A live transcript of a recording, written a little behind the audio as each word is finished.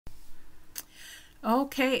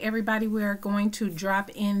Okay, everybody, we are going to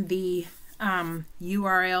drop in the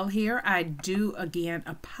URL here. I do again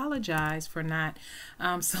apologize for not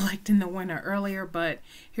selecting the winner earlier, but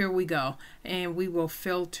here we go. And we will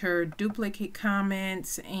filter duplicate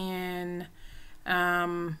comments, and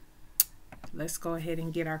let's go ahead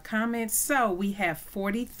and get our comments. So we have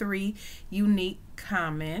 43 unique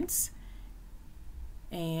comments,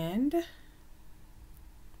 and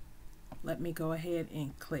let me go ahead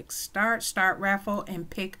and click start raffle and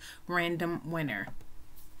pick random winner.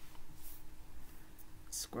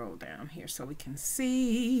 Scroll down here so we can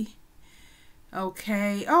see.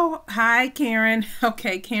 Okay. Oh, hi, Karen.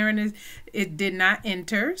 Okay, Karen did not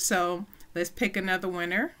enter, so let's pick another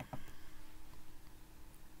winner.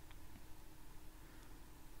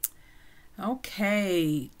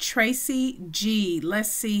 Okay, Tracy G.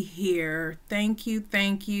 Let's see here. Thank you.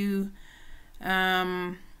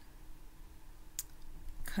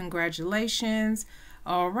 Congratulations.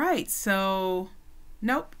 All right, so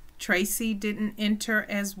nope, Tracy didn't enter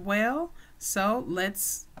as well, so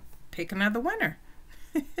let's pick another winner.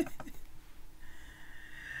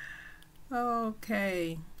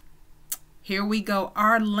 Okay, here we go.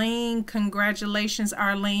 Arlene, congratulations,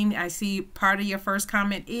 Arlene. I see part of your first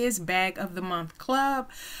comment is Bag of the Month Club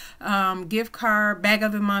gift card, Bag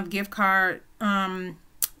of the Month gift card,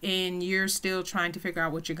 and you're still trying to figure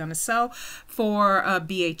out what you're going to sew for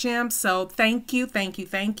BHM. So thank you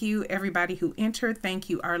everybody who entered. Thank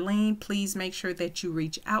you, Arlene. Please make sure that you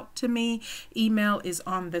reach out to me. Email is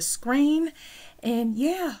on the screen. And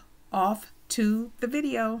yeah, off to the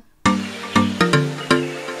video.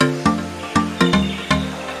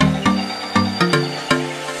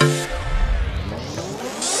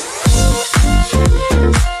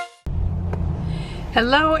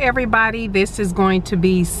 Hello everybody, this is going to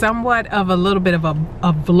be somewhat of a little bit of a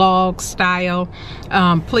vlog style.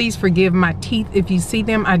 Please forgive my teeth if you see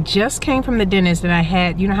them. I just came from the dentist and I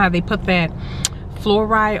had, you know how they put that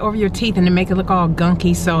fluoride over your teeth and they make it look all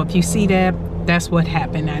gunky. So if you see that, that's what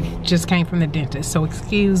happened. I just came from the dentist, so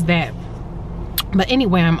excuse that. But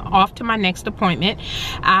anyway, I'm off to my next appointment.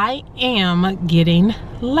 I am getting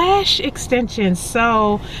lash extensions.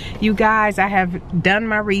 So you guys, I have done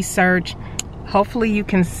my research. Hopefully you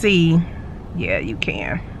can see. Yeah, you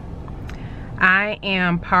can. I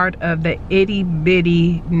am part of the itty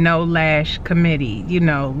bitty no lash committee, you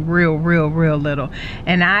know, real little.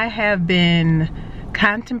 And I have been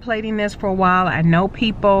contemplating this for a while. I know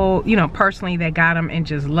people, you know, personally that got them and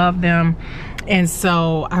just love them. And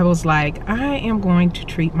so I was like, I am going to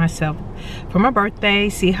treat myself for my birthday,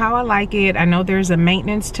 see how I like it. I know there's a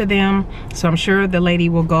maintenance to them, so I'm sure the lady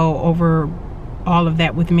will go over all of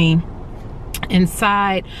that with me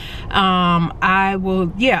inside.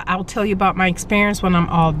 I'll tell you about my experience when I'm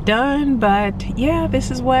all done. But yeah,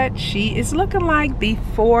 this is what she is looking like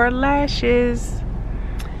before lashes.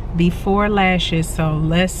 So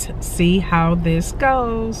let's see how this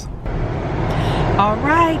goes. All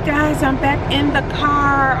right guys, I'm back in the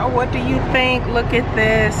car. What do you think? Look at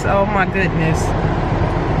this. Oh my goodness,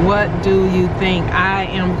 what do you think? I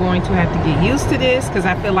am going to have to get used to this because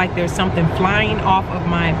I feel like there's something flying off of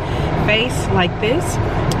my face like this.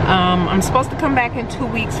 I'm supposed to come back in 2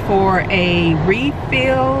 weeks for a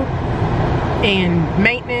refill and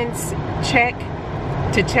maintenance check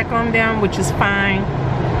to check on them, which is fine.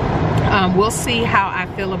 We'll see how I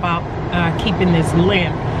feel about keeping this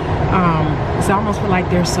limp. It's almost feel like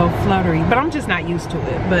they're so fluttery, but I'm just not used to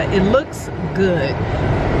it. But it looks good.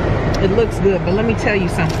 It looks good, but let me tell you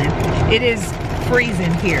something. It is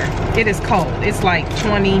freezing here. It is cold. It's like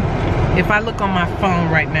 20. If I look on my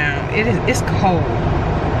phone right now, it's cold,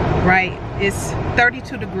 right? It's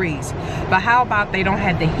 32 degrees. But how about they don't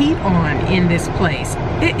have the heat on in this place?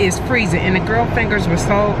 It is freezing, and the girl fingers were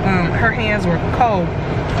so, her hands were cold,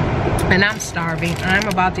 and I'm starving. I'm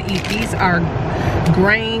about to eat. These are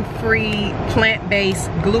grain-free, plant-based,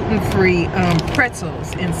 gluten-free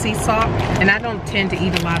pretzels and sea salt. And I don't tend to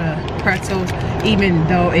eat a lot of pretzels, even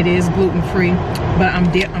though it is gluten-free. But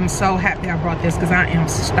I'm so happy I brought this because I am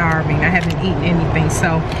starving. I haven't eaten anything.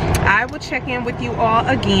 So I will check in with you all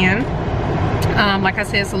again. Like I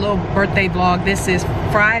said, it's a little birthday vlog. This is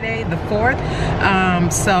Friday the 4th.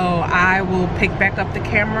 So I will pick back up the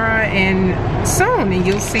camera and soon, and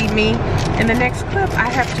you'll see me in the next clip. I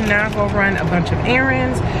have to now go run a bunch of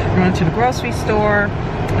errands, run to the grocery store,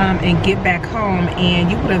 and get back home. And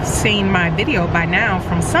you would have seen my video by now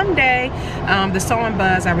from Sunday, the Sewing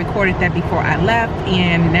Buzz. I recorded that before I left,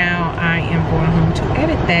 and now I am going home to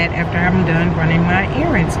edit that after I'm done running my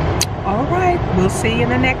errands. All right, we'll see you in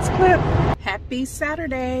the next clip. Happy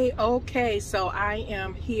Saturday. Okay, so I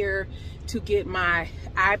am here to get my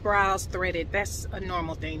eyebrows threaded. That's a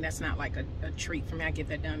normal thing. That's not like a treat for me. I get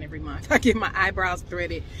that done every month. I get my eyebrows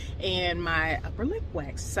threaded and my upper lip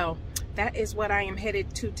waxed. So that is what I am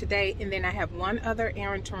headed to today. And then I have one other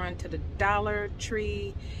errand to run to the Dollar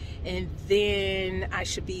Tree, and then I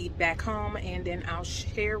should be back home, and then I'll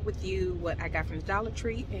share with you what I got from the Dollar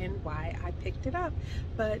Tree and why I picked it up.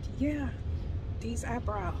 But yeah, these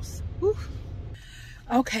eyebrows. Whew.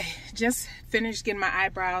 Okay, just finished getting my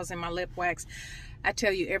eyebrows and my lip wax. I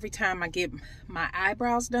tell you, every time I get my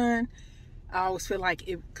eyebrows done, I always feel like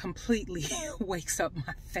it completely wakes up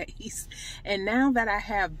my face. And now that I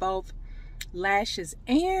have both lashes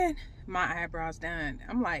and my eyebrows done,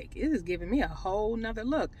 I'm like, it is giving me a whole nother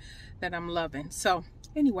look that I'm loving. So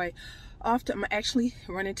anyway, I'm actually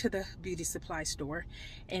running to the beauty supply store,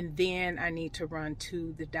 and then I need to run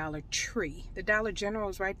to the Dollar Tree. The Dollar General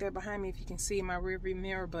is right there behind me, if you can see in my rearview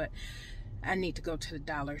mirror, but I need to go to the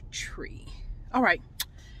Dollar Tree. All right,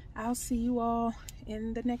 I'll see you all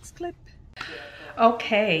in the next clip.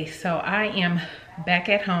 Okay, so I am back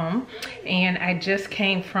at home, and I just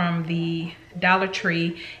came from the Dollar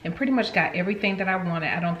Tree and pretty much got everything that I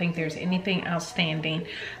wanted. I don't think there's anything outstanding.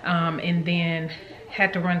 And then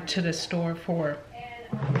had to run to the store for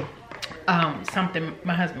something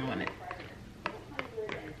my husband wanted.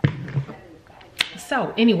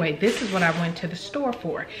 So anyway, this is what I went to the store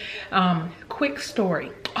for. Quick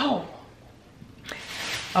story. Oh,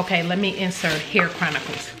 okay, let me insert Hair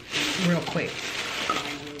Chronicles real quick.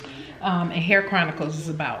 And Hair Chronicles is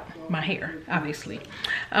about my hair, obviously.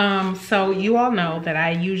 So you all know that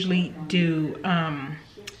I usually do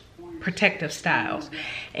protective styles,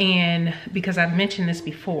 and because I've mentioned this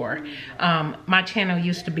before, my channel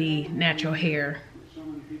used to be natural hair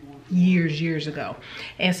years ago.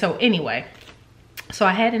 And so anyway, so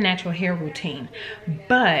I had a natural hair routine,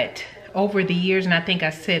 but over the years, and I think I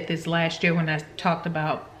said this last year when I talked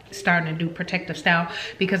about starting to do protective style,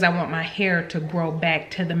 because I want my hair to grow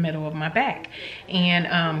back to the middle of my back,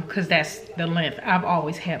 and because that's the length. I've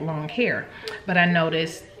always had long hair, but I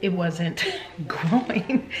noticed it wasn't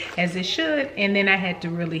growing as it should, and then I had to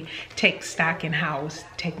really take stock in how I was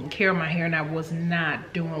taking care of my hair, and I was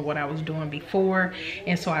not doing what I was doing before.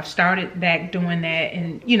 And so I've started back doing that,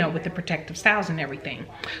 and you know, with the protective styles and everything.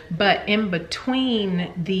 But in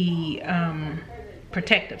between the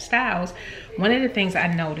protective styles, one of the things I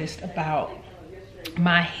noticed about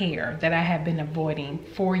my hair that I have been avoiding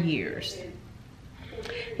for years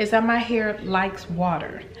is that my hair likes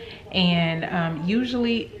water. And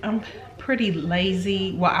usually I'm pretty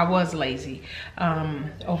lazy. Well, I was lazy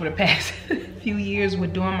over the past few years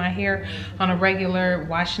with doing my hair on a regular,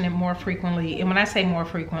 washing it more frequently. And when I say more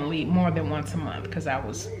frequently, more than once a month, because I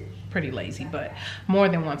was pretty lazy, but more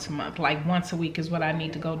than once a month. Like once a week is what I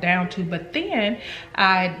need to go down to. But then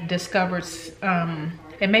I discovered, and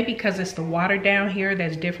maybe because it's the water down here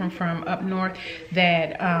that's different from up north,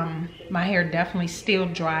 that my hair definitely still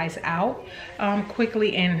dries out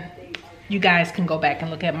quickly. And you guys can go back and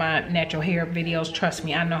look at my natural hair videos. Trust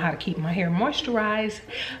me, I know how to keep my hair moisturized,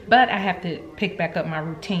 but I have to pick back up my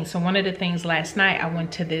routine. So one of the things last night, I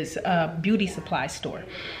went to this beauty supply store.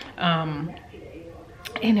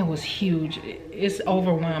 And it was huge. It's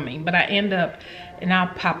overwhelming, but I end up, and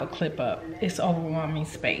I'll pop a clip up. It's overwhelming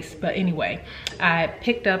space. But anyway, I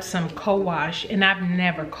picked up some co-wash, and I've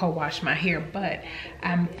never co-washed my hair, but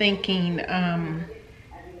I'm thinking,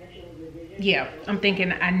 yeah, I'm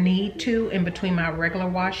thinking I need to in between my regular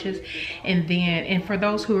washes. And then, and for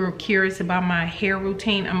those who are curious about my hair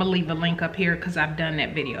routine, I'm gonna leave a link up here because I've done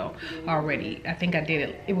that video already. I think I did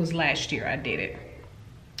it. It was last year I did it.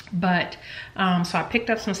 But so I picked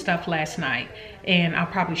up some stuff last night, and I'll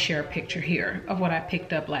probably share a picture here of what I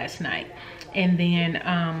picked up last night. And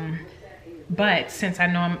then but since I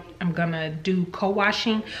know I'm gonna do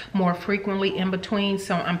co-washing more frequently in between,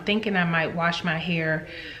 so I'm thinking I might wash my hair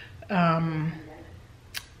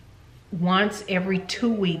once every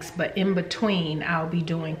 2 weeks, but in between I'll be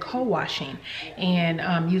doing co-washing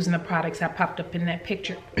and using the products I popped up in that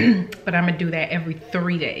picture. But I'm gonna do that every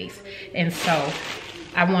 3 days. And so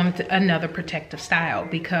I wanted another protective style,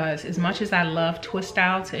 because as much as I love twist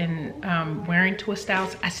styles and wearing twist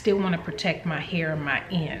styles, I still want to protect my hair and my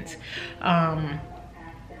ends.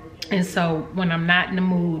 And so when I'm not in the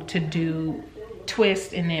mood to do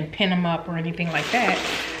twist and then pin them up or anything like that,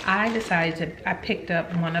 I decided I picked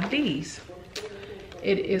up one of these.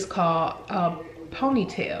 It is called a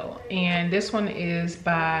ponytail, and this one is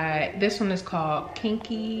called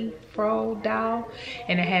Kinky Fro Doll,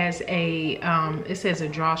 and it has a it says a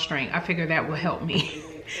drawstring. I figure that will help me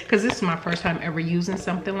because this is my first time ever using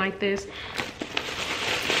something like this.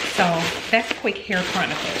 So that's Quick Hair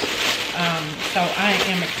Chronicles. So I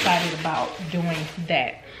am excited about doing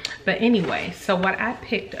that. But anyway, so what I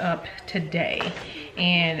picked up today,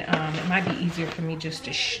 and it might be easier for me just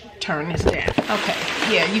to turn this down. Okay,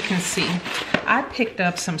 yeah, you can see. I picked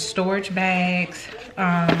up some storage bags,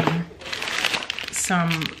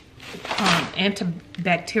 some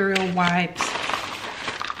antibacterial wipes,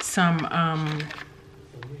 some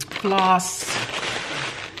floss,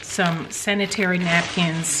 some sanitary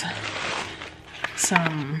napkins,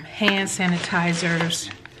 some hand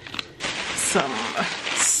sanitizers, some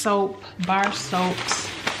soap, bar soaps,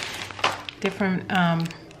 different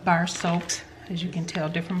bar soaps, as you can tell,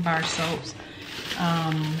 different bar soaps,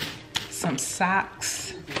 some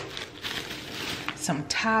socks, some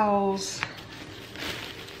towels,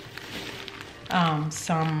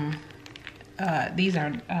 these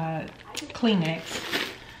are Kleenex,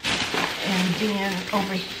 and then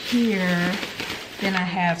over here, then I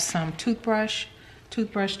have some toothbrush,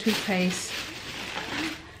 toothpaste,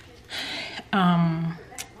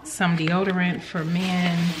 some deodorant for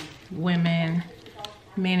men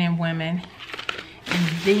and women. And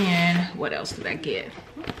then, what else did I get?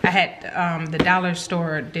 I had, the dollar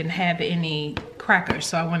store didn't have any crackers,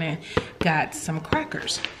 so I went and got some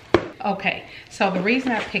crackers. Okay, so the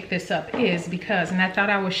reason I picked this up is because, and I thought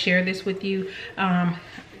I would share this with you.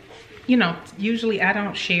 You know, usually I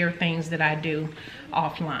don't share things that I do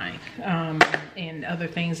offline, and other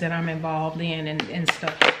things that I'm involved in and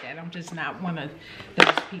stuff like that. I'm just not one of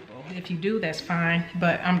those people. If you do, that's fine,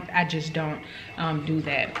 but I just don't do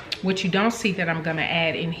that. What you don't see that I'm gonna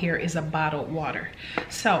add in here is a bottled water.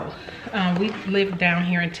 So we've lived down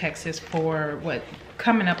here in Texas for what,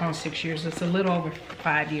 coming up on 6 years. It's a little over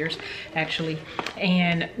 5 years actually.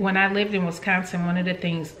 And when I lived in Wisconsin, one of the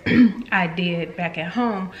things I did back at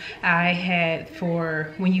home, I had,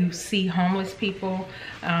 for when you see homeless people,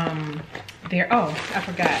 there, oh, I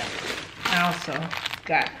forgot, I also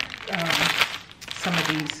got some of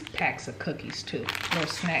these packs of cookies too, little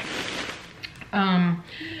snacks.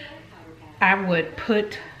 I would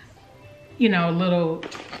put, you know, a little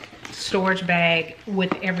storage bag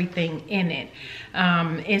with everything in it.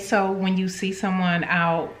 And so when you see someone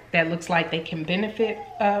out that looks like they can benefit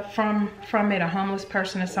from it, a homeless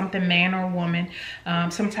person or something, man or woman,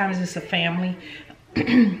 sometimes it's a family,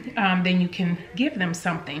 then you can give them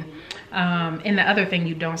something. And the other thing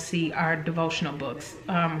you don't see are devotional books,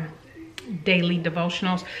 daily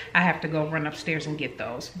devotionals. I have to go run upstairs and get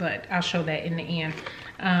those, but I'll show that in the end.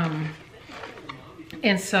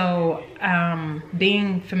 And so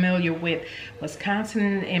being familiar with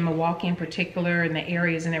Wisconsin and Milwaukee in particular, and the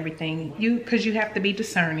areas and everything, because you have to be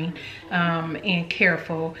discerning and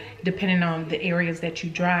careful depending on the areas that you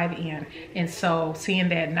drive in. And so seeing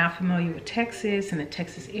that, not familiar with Texas and the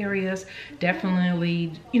Texas areas,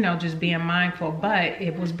 definitely, you know, just being mindful. But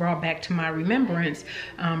it was brought back to my remembrance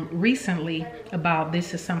recently about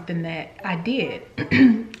this is something that I did.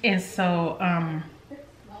 And so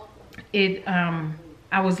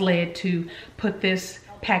I was led to put this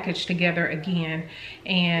package together again.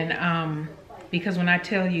 And because when I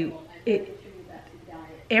tell you,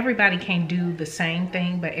 everybody can't do the same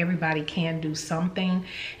thing, but everybody can do something.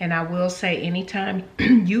 And I will say, anytime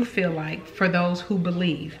you feel like, for those who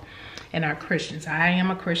believe and are Christians, I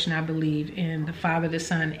am a Christian, I believe in the Father, the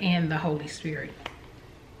Son, and the Holy Spirit.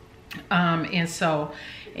 And so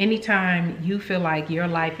anytime you feel like your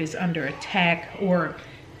life is under attack, or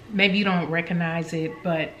maybe you don't recognize it,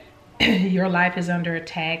 but your life is under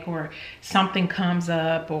attack, or something comes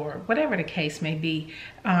up, or whatever the case may be,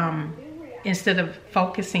 instead of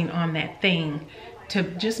focusing on that thing, to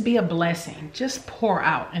just be a blessing, just pour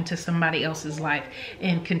out into somebody else's life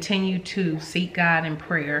and continue to seek God in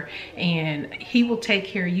prayer, and He will take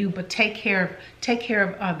care of you, but take care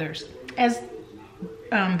of others as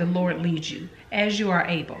the Lord leads you, as you are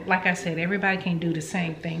able. Like I said, everybody can do the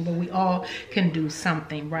same thing, but we all can do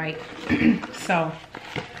something, right? So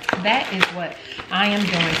that is what I am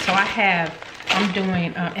doing. So I'm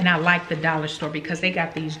doing, and I like the dollar store because they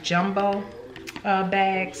got these jumbo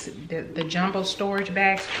bags, the jumbo storage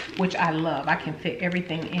bags, which I love. I can fit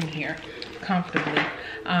everything in here comfortably.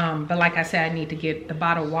 But like I said, I need to get the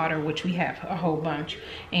bottled water, which we have a whole bunch,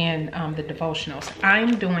 and the devotionals.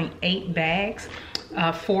 I'm doing 8 bags.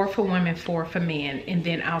 4 for women, 4 for men, and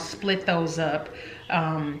then I'll split those up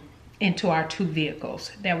into our 2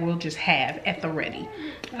 vehicles that we'll just have at the ready.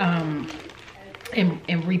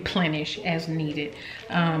 and replenish as needed.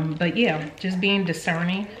 But yeah, just being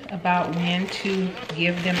discerning about when to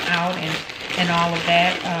give them out and all of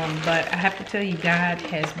that. But I have to tell you, God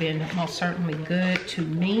has been most certainly good to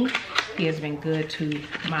me. He has been good to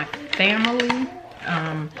my family.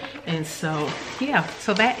 And so yeah,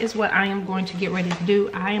 so that is what I am going to get ready to do.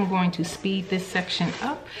 I am going to speed this section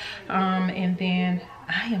up, and then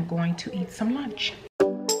I am going to eat some lunch.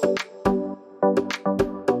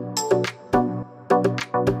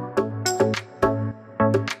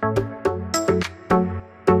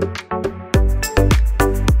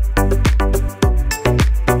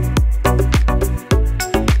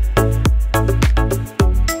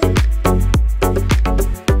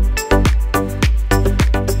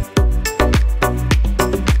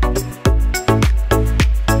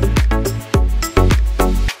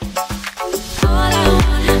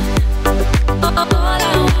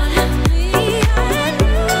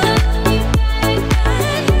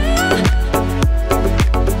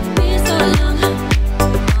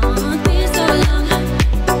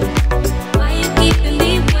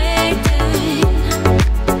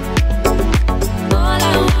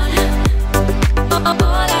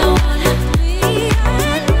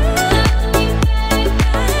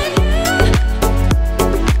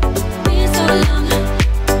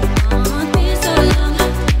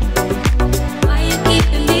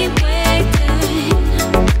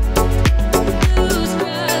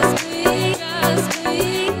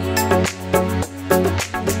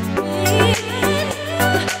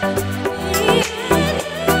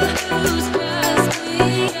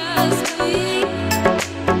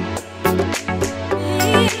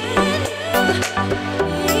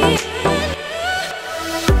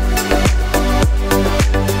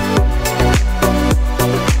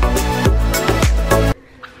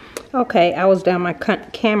 Okay, I was down, my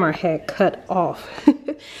camera had cut off.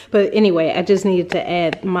 But anyway, I just needed to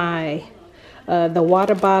add my the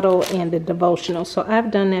water bottle and the devotional. So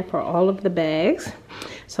I've done that for all of the bags.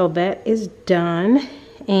 So that is done.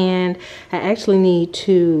 And I actually need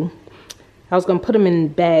to, I was going to put them in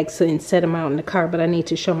bags and set them out in the car, but I need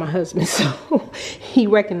to show my husband so he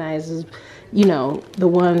recognizes, you know, the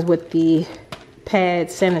ones with the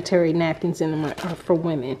pads, sanitary napkins in them are for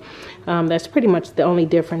women. That's pretty much the only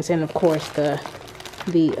difference, and of course the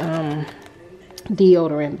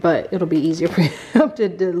deodorant, but it'll be easier for him to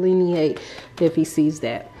delineate if he sees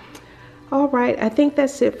that. All right, I think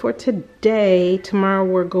that's it for today. Tomorrow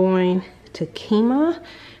we're going to Kima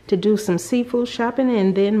to do some seafood shopping,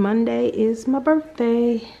 and then Monday is my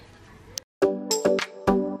birthday.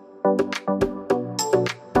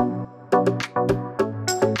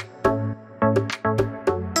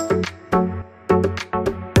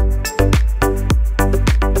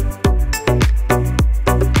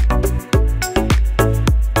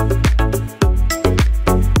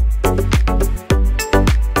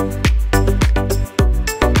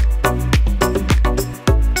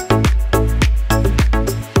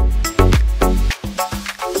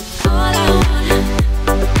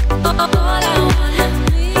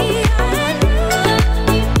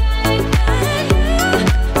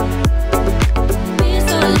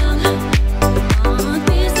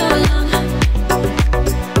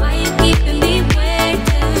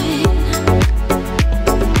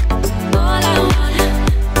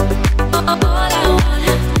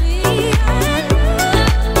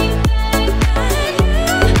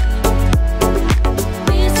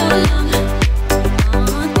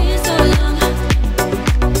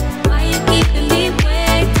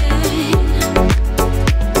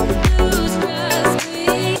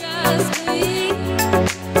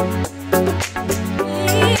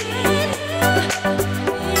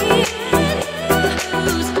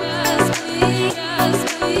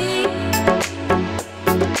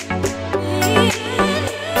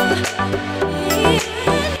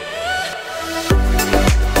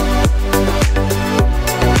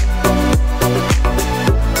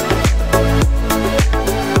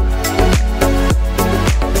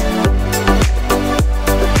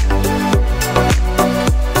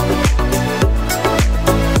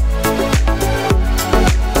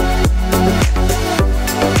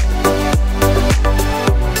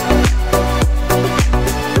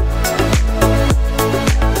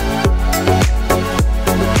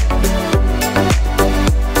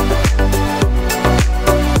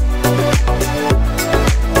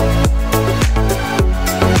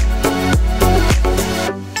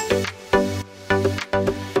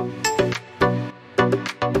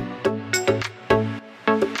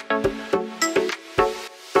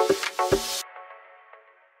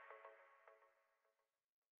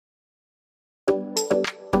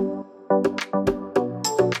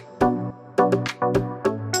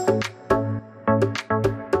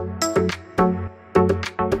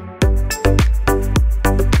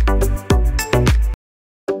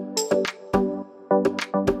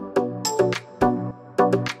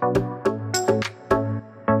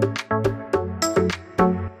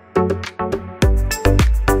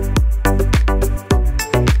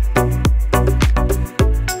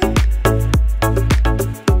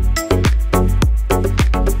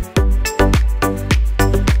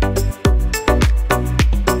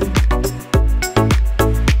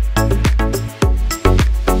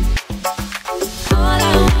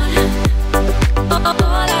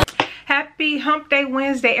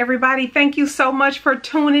 Wednesday, everybody. Thank you so much for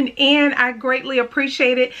tuning in. I greatly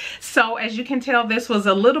appreciate it. So as you can tell, this was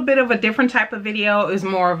a little bit of a different type of video. It was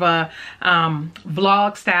more of a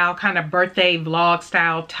vlog style, kind of birthday vlog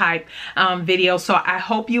style type video. So I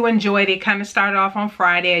hope you enjoyed it. Kind of started off on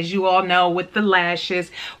Friday, as you all know, with the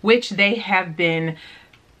lashes, which they have been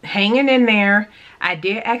hanging in there. I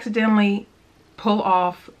did accidentally pull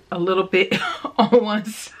off a little bit on one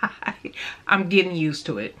side. I'm getting used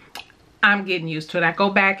to it. I'm getting used to it. I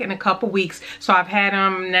go back in a couple weeks, so I've had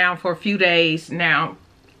them now for a few days now,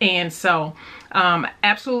 and so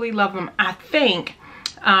absolutely love them. I think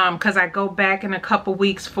because I go back in a couple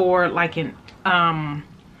weeks for like an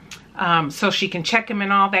so she can check them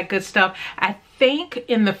and all that good stuff. I think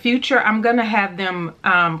in the future I'm gonna have them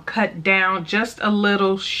cut down just a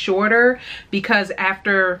little shorter, because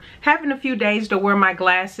after having a few days to wear my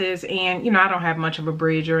glasses, and you know, I don't have much of a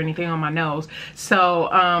bridge or anything on my nose,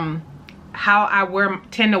 so how I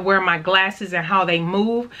tend to wear my glasses and how they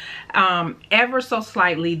move ever so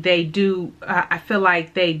slightly, they do I feel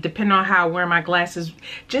like they, depend on how I wear my glasses,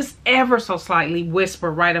 just ever so slightly whisper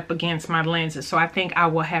right up against my lenses. So I think I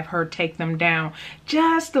will have her take them down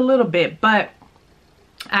just a little bit, but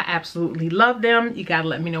I absolutely love them. You gotta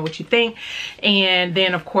let me know what you think. And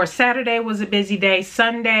then of course Saturday was a busy day.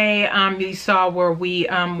 Sunday you saw where we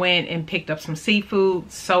went and picked up some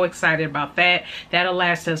seafood. So excited about that. That'll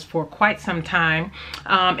last us for quite some time.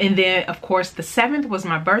 And then of course the 7th was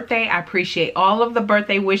my birthday. I appreciate all of the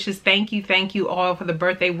birthday wishes. Thank you all for the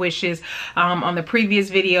birthday wishes on the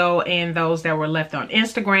previous video and those that were left on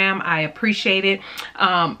Instagram. I appreciate it.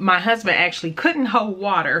 My husband actually couldn't hold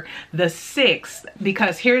water the 6th,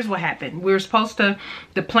 because here's what happened. We were supposed to,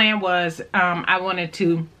 the plan was I wanted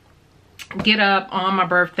to get up on my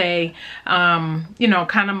birthday, you know,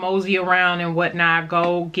 kind of mosey around and whatnot,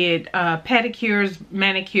 go get pedicures,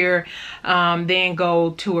 manicure, then go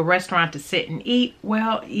to a restaurant to sit and eat.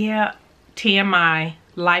 Well, yeah, TMI,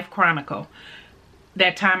 Life Chronicle,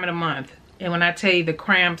 that time of the month. And when I tell you the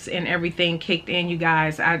cramps and everything kicked in, you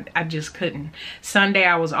guys, I just couldn't. Sunday,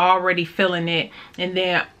 I was already feeling it. And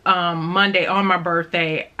then Monday on my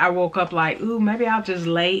birthday, I woke up like, ooh, maybe I'll just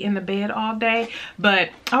lay in the bed all day. But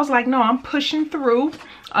I was like, no, I'm pushing through.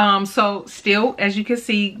 So still, as you can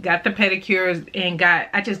see, got the pedicures and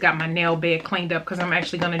I just got my nail bed cleaned up, because I'm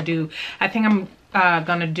actually going to do, I think I'm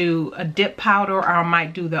going to do a dip powder, or I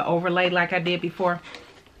might do the overlay like I did before.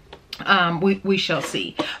 We shall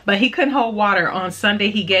see. But he couldn't hold water. On Sunday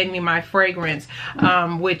he gave me my fragrance,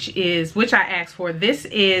 which I asked for. This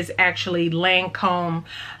is actually Lancome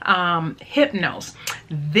Hypnos.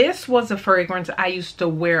 This was a fragrance I used to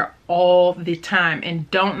wear all the time and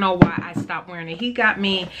don't know why I stopped wearing it. He got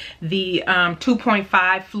me the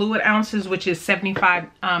 2.5 fluid ounces, which is 75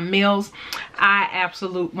 mils.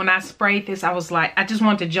 When I sprayed this, I was like, I just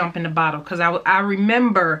wanted to jump in the bottle, because I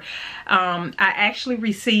remember I actually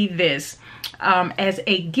received this as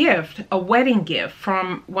a gift, a wedding gift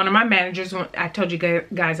from one of my managers. I told you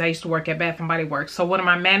guys I used to work at Bath & Body Works. So one of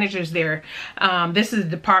my managers there, this is a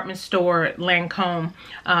department store, Lancome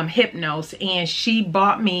Hypnos, and she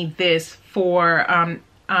bought me this for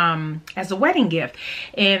as a wedding gift.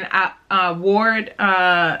 And I wore it,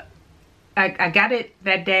 I got it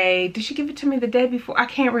that day. Did she give it to me the day before? I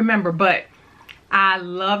can't remember, but I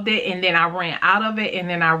loved it, and then I ran out of it, and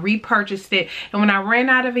then I repurchased it. And when I ran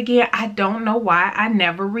out of it again, I don't know why I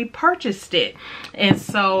never repurchased it. And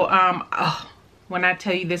so when I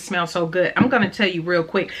tell you this smells so good, I'm going to tell you real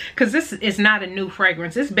quick, because this is not a new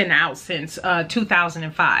fragrance. It's been out since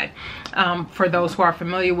 2005 for those who are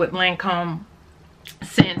familiar with Lancome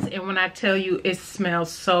scents. And when I tell you, it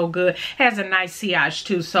smells so good. It has a nice sillage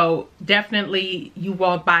too, so definitely you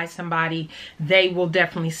walk by somebody, they will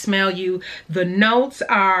definitely smell you. The notes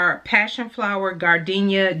are passion flower,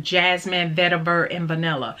 gardenia, jasmine, vetiver, and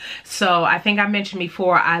vanilla. So I think I mentioned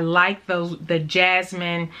before, I like the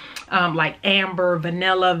jasmine, like amber,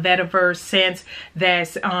 vanilla, vetiver scents.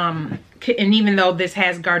 That's and even though this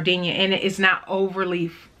has gardenia in it, it's not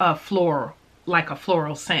overly floral, like a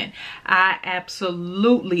floral scent. I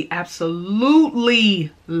absolutely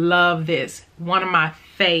love this. One of my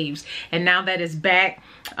faves. And now that it's back,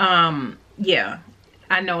 yeah,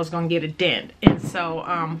 I know it's gonna get a dent. And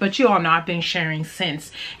so but you all know I've been sharing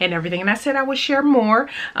scents and everything, and I said I would share more,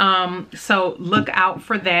 so look out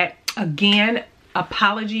for that. Again,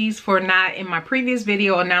 apologies for not in my previous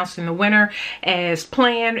video announcing the winner as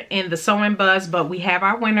planned in the Sewing Buzz, but we have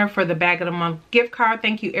our winner for the Bag of the Month gift card.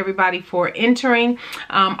 Thank you everybody for entering.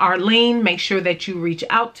 Arlene, make sure that you reach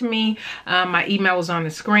out to me. My email is on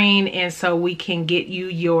the screen, and so we can get you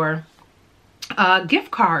your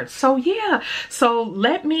gift cards. So yeah, so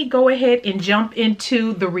let me go ahead and jump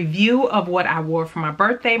into the review of what I wore for my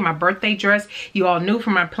birthday dress. You all knew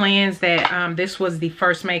from my plans that this was the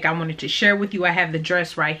first make I wanted to share with you. I have the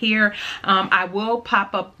dress right here. I will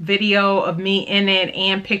pop up video of me in it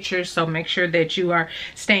and pictures, so make sure that you are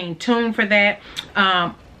staying tuned for that.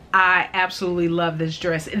 I absolutely love this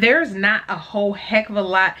dress. There's not a whole heck of a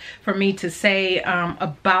lot for me to say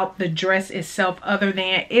about the dress itself, other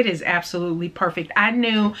than it is absolutely perfect. I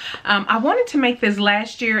knew I wanted to make this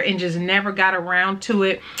last year and just never got around to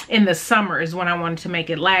it. In the summer is when I wanted to make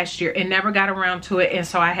it last year and never got around to it. And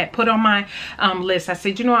so I had put on my list, I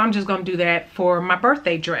said, you know, I'm just going to do that for my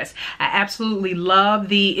birthday dress. I absolutely love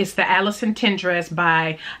it's the Allison 10 dress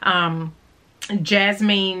by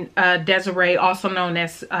J.Desiree, also known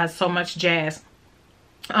as SewMuchJazz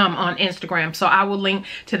on Instagram. So I will link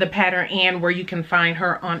to the pattern and where you can find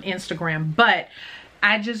her on Instagram. But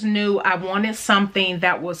I just knew I wanted something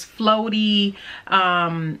that was floaty,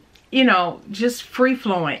 you know, just free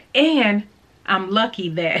flowing. And I'm lucky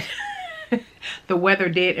that the weather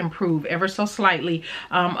did improve ever so slightly,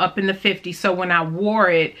 up in the 50s. So when I wore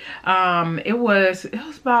it, it was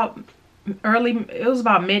about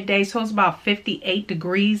midday, so it was about 58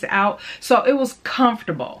 degrees out, so it was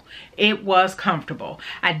comfortable. It was comfortable.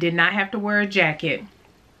 I did not have to wear a jacket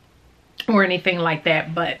or anything like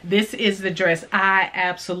that, but this is the dress. I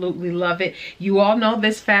absolutely love it. You all know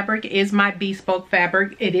this fabric is my bespoke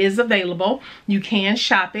fabric. It is available. You can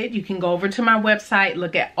shop it. You can go over to my website,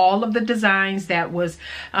 look at all of the designs that was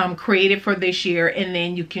created for this year, and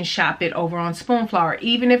then you can shop it over on Spoonflower.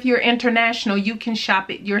 Even if you're international, you can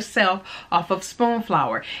shop it yourself off of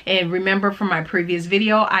Spoonflower. And remember from my previous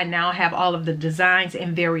video, I now have all of the designs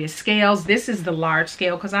in various scales. This is the large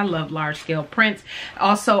scale because I love large scale prints.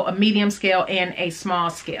 Also a medium scale and a small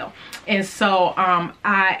scale. And so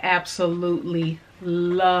I absolutely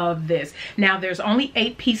love this. Now there's only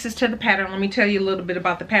 8 pieces to the pattern. Let me tell you a little bit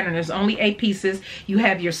about the pattern. There's only 8 pieces. You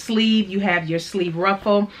have your sleeve, you have your sleeve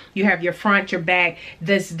ruffle, you have your front, your back.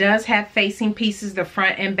 This does have facing pieces, the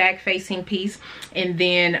front and back facing piece, and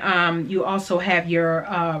then you also have your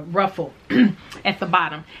ruffle at the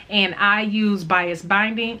bottom. And I use bias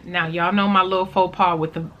binding. Now y'all know my little faux pas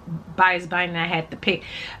with the bias binding I had to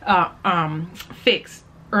fix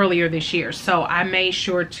earlier this year. So I made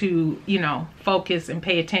sure to, you know, focus and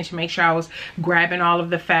pay attention, make sure I was grabbing all of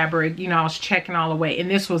the fabric, you know, I was checking all the way. And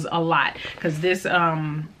this was a lot because this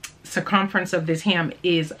circumference of this hem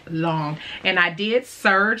is long. And I did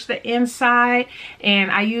serge the inside, and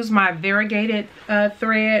I used my variegated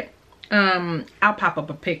thread. I'll pop up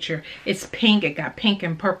a picture. It's pink. It got pink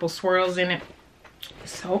and purple swirls in it.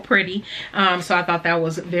 So pretty. So I thought that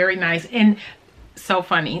was very nice and so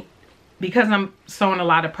funny. Because I'm sewing a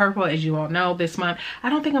lot of purple, as you all know, this month,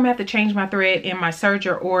 I don't think I'm gonna have to change my thread in my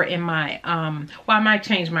serger or in my, well, I might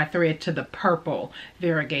change my thread to the purple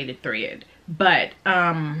variegated thread. But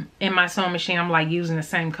in my sewing machine, I'm like using the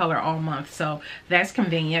same color all month, so that's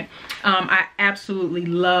convenient. I absolutely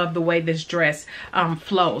love the way this dress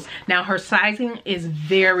flows. Now her sizing is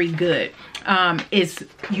very good.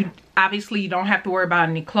 Obviously, you don't have to worry about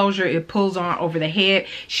any closure. It pulls on over the head.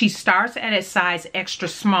 She starts at a size extra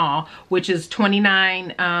small, which is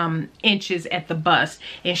 29 inches at the bust.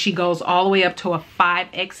 And she goes all the way up to a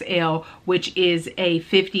 5XL, which is a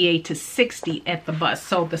 58 to 60 at the bust.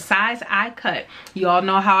 So the size I cut, you all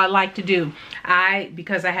know how I like to do.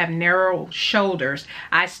 Because I have narrow shoulders,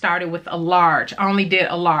 I started with a large. I only did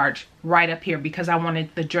a large right up here because I wanted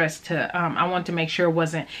the dress to, I wanted to make sure it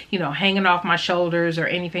wasn't, you know, hanging off my shoulders or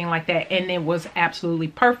anything like that. And it was absolutely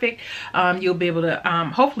perfect. You'll be able to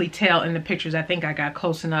hopefully tell in the pictures. I think I got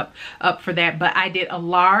close enough up for that, but I did a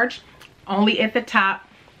large only at the top.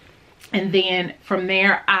 And then from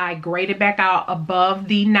there, I graded back out above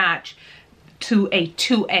the notch to a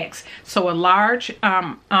 2X. So a large,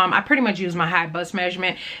 I pretty much use my high bust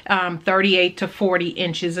measurement, 38 to 40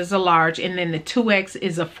 inches is a large, and then the 2X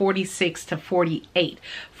is a 46 to 48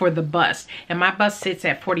 for the bust. And my bust sits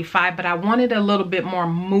at 45, but I wanted a little bit more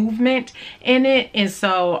movement in it. And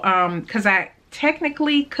so, because I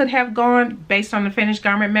technically could have gone based on the finished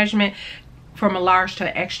garment measurement from a large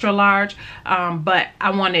to extra large, but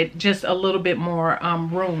I wanted just a little bit more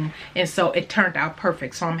room, and so it turned out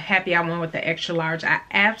perfect. So I'm happy I went with the extra large. I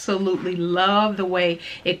absolutely love the way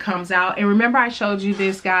it comes out. And remember I showed you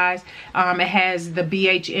this, guys, it has the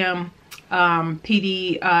BHM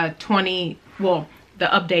PD 20, well, the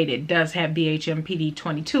updated does have BHM PD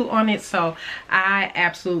 22 on it. So I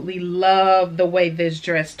absolutely love the way this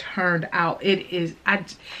dress turned out. It is,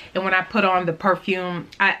 and when I put on the perfume,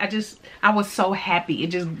 I was so happy. It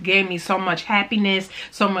just gave me so much happiness,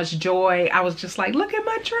 so much joy. I was just like, look at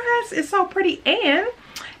my dress, it's so pretty. And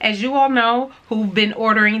as you all know who've been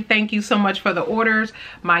ordering, thank you so much for the orders.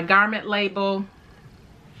 My garment label,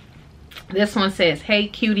 this one says "Hey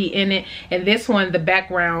Cutie" in it, and this one, the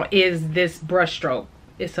background is this brushstroke.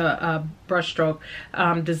 It's a brushstroke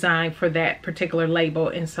design for that particular label,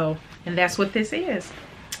 and that's what this is.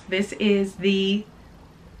 This is the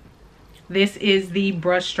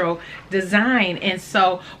brushstroke design. And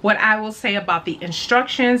so what I will say about the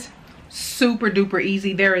instructions, super duper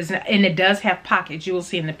easy. And it does have pockets, you will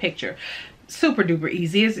see in the picture. Super duper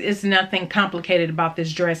easy. It's nothing complicated about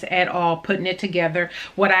this dress at all, putting it together.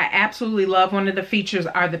 What I absolutely love, one of the features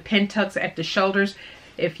are the pin tucks at the shoulders.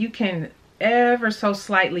 If you can ever so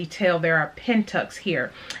slightly tell, there are pin tucks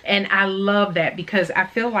here, and I love that because I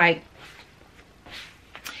feel like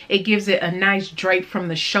it gives it a nice drape from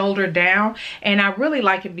the shoulder down. And I really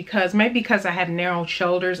like it because, maybe because I have narrow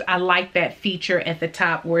shoulders, I like that feature at the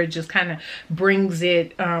top where it just kind of brings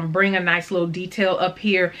it, bring a nice little detail up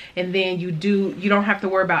here. And then you don't have to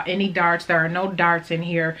worry about any darts. There are no darts in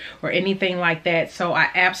here or anything like that. So I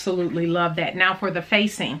absolutely love that. Now for the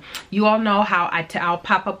facing, you all know how I'll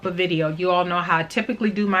pop up a video. You all know how I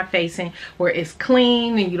typically do my facing, where it's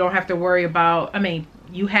clean and you don't have to worry about,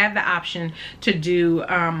 you have the option to do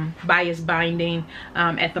bias binding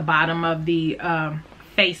at the bottom of the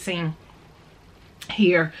facing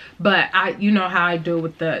here, but you know how I do it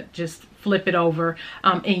with the just flip it over,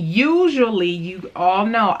 and usually you all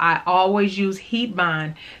know I always use heat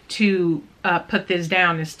bond to put this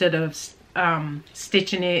down instead of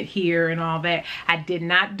stitching it here and all that. I did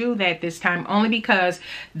not do that this time, only because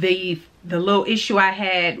the little issue I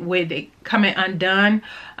had with it coming undone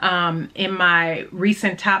in my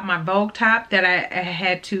recent top, my Vogue top that I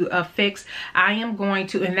had to fix. I am going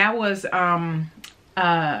to, and that was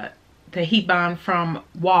the heat bond from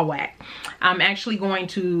Wawac. I'm actually going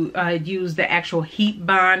to use the actual heat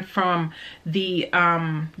bond from the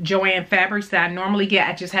Joann Fabrics that I normally get.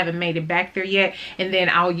 I just haven't made it back there yet, and then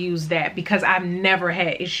I'll use that because I've never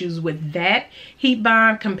had issues with that heat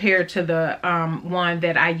bond compared to the one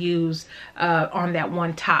that I use on that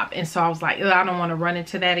one top. And so I was like, I don't want to run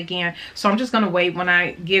into that again, so I'm just going to wait. When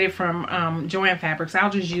I get it from Joann Fabrics, I'll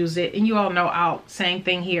just use it. And you all know, same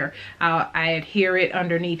thing here, I adhere it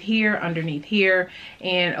underneath here,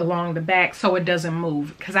 and along the back, so it doesn't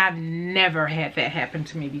move, because I've never had that happen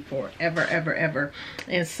to me before, ever.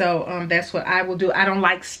 And so that's what I will do. I don't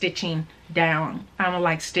like stitching down. I don't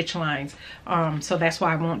like stitch lines, so that's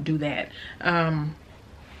why I won't do that.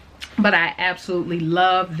 But I absolutely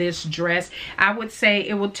love this dress. I would say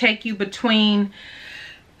it will take you between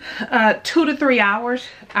 2 to 3 hours.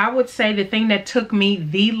 I would say the thing that took me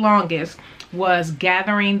the longest was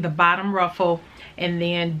gathering the bottom ruffle, and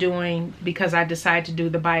then doing, because I decided to do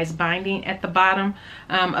the bias binding at the bottom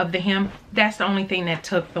of the hem. That's the only thing that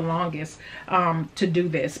took the longest to do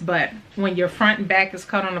this. But when your front and back is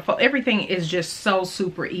cut on the fold, everything is just so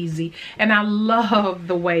super easy. And I love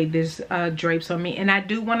the way this drapes on me. And I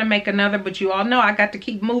do want to make another, but you all know I got to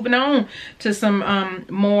keep moving on to some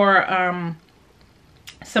more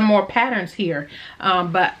patterns here.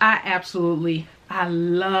 But I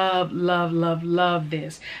love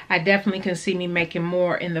this. I definitely can see me making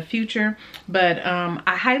more in the future, but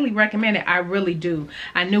I highly recommend it. I really do.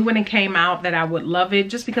 I knew when it came out that I would love it,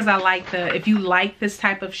 just because I like if you like this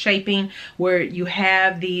type of shaping where you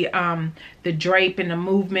have the drape and the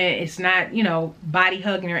movement, it's not, you know, body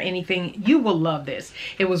hugging or anything, you will love this.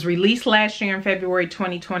 It was released last year in February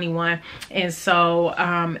 2021, and so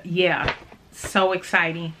yeah, so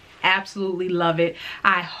exciting. Absolutely love it.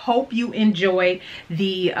 I hope you enjoyed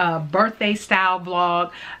the birthday style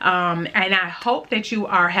vlog, and I hope that you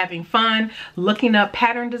are having fun looking up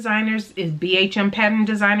pattern designers. Is BHM pattern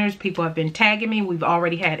designers. People have been tagging me. We've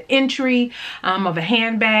already had entry of a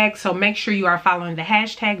handbag, so make sure you are following the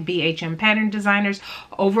hashtag BHM pattern designers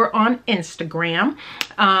over on Instagram.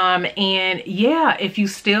 And yeah, if you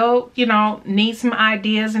still, you know, need some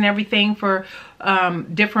ideas and everything for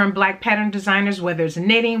different black pattern designers, whether it's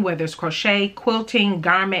knitting, whether it's crochet, quilting,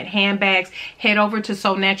 garment, handbags, head over to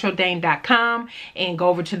SewNaturalDane.com and go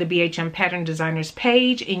over to the BHM pattern designers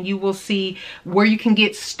page, and you will see where you can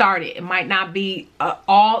get started. It might not be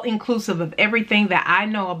all inclusive of everything that I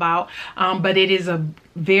know about, but it is a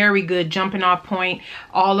very good jumping off point.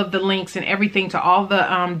 All of the links and everything to all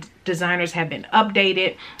the designers have been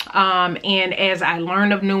updated, and as I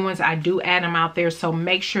learn of new ones, I do add them out there. So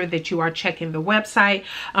make sure that you are checking the website.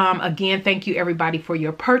 Again, thank you everybody for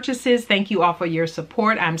your purchases. Thank you all for your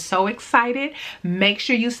support. I'm so excited. Make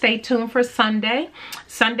sure you stay tuned for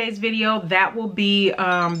Sunday's video. They're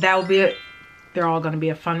all going to be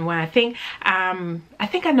a fun one. I think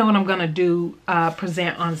I know what I'm going to do,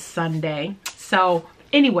 present on Sunday. So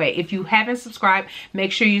anyway, if you haven't subscribed,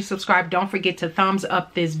 make sure you subscribe. Don't forget to thumbs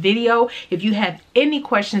up this video. If you have any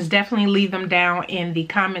questions, definitely leave them down in the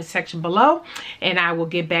comment section below, and I will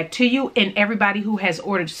get back to you. And everybody who has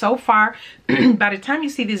ordered so far, by the time you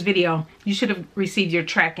see this video, you should have received your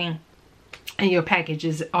tracking and your package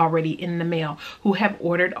is already in the mail, who have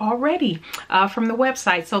ordered already from the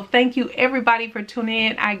website. So thank you everybody for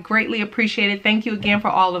tuning in. I greatly appreciate it. Thank you again for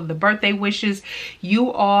all of the birthday wishes.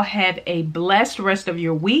 You all have a blessed rest of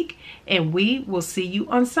your week, and we will see you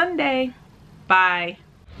on Sunday. Bye.